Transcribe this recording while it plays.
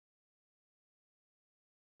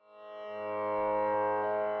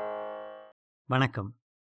வணக்கம்.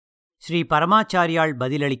 ஸ்ரீ பரமாச்சாரியாள்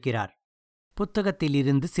பதிலளிக்கிறார்.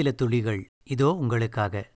 புத்தகத்திலிருந்து சில துளிகள் இதோ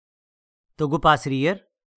உங்களுக்காக. தொகுப்பாசிரியர்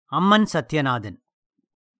அம்மன் சத்யநாதன்.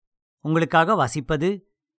 உங்களுக்காக வாசிப்பது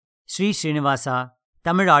ஸ்ரீ ஸ்ரீனிவாசா.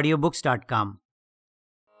 தமிழ் audiobooks.com.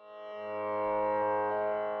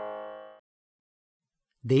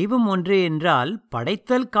 தெய்வம் ஒன்றே என்றால்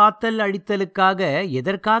படைத்தல் காத்தல் அழித்தலுக்காக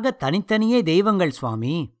எதற்காக தனித்தனியே தெய்வங்கள்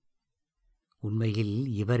சுவாமி? உண்மையில்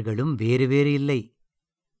இவர்களும் வேறு வேறு இல்லை.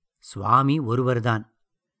 சுவாமி ஒருவர்தான்.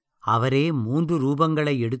 அவரே 3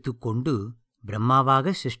 ரூபங்களை எடுத்துக்கொண்டு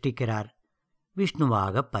பிரம்மாவாக சிருஷ்டிக்கிறார்,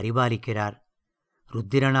 விஷ்ணுவாக பரிபாலிக்கிறார்,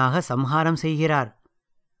 ருத்திரனாக சம்ஹாரம் செய்கிறார்.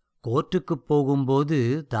 கோர்ட்டுக்குப்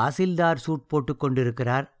போகும்போது தாசில்தார் சூட் போட்டுக்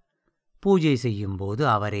கொண்டிருக்கிறார். பூஜை செய்யும்போது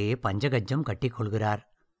அவரே பஞ்சகஜ்ஜம் கட்டிக்கொள்கிறார்.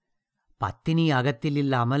 பத்தினி அகத்தில்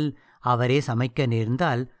இல்லாமல் அவரே சமைக்க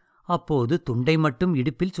நேர்ந்தால் அப்போது துண்டை மட்டும்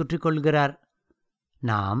இடுப்பில் சுற்றிக்கொள்கிறார்.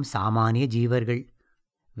 நாம் சாமானிய ஜீவர்கள்.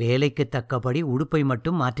 வேலைக்குத் தக்கபடி உடுப்பை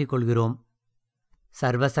மட்டும் மாற்றிக்கொள்கிறோம்.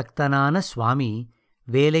 சர்வசக்தனான சுவாமி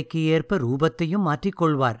வேலைக்கு ஏற்ப ரூபத்தையும்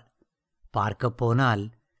மாற்றிக்கொள்வார்.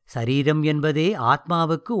 பார்க்கப்போனால் சரீரம் என்பதே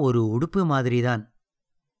ஆத்மாவுக்கு ஒரு உடுப்பு மாதிரிதான்.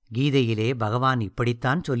 கீதையிலே பகவான்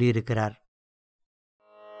இப்படித்தான் சொல்லியிருக்கிறார்.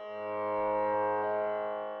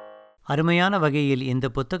 அருமையான வகையில் இந்த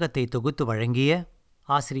புத்தகத்தை தொகுத்து வழங்கிய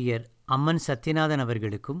ஆசிரியர் அம்மன் சத்யநாதன்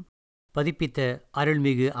அவர்களுக்கும் பதிப்பித்த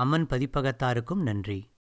அருள்மிகு அம்மன் பதிப்பகத்தாருக்கும் நன்றி.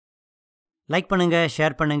 லைக் பண்ணுங்க,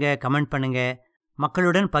 ஷேர் பண்ணுங்க, கமெண்ட் பண்ணுங்க,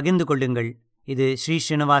 மக்களுடன் பகிர்ந்து கொள்ளுங்கள். இது ஸ்ரீ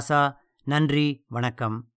ஸ்ரீனிவாசா. நன்றி,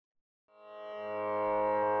 வணக்கம்.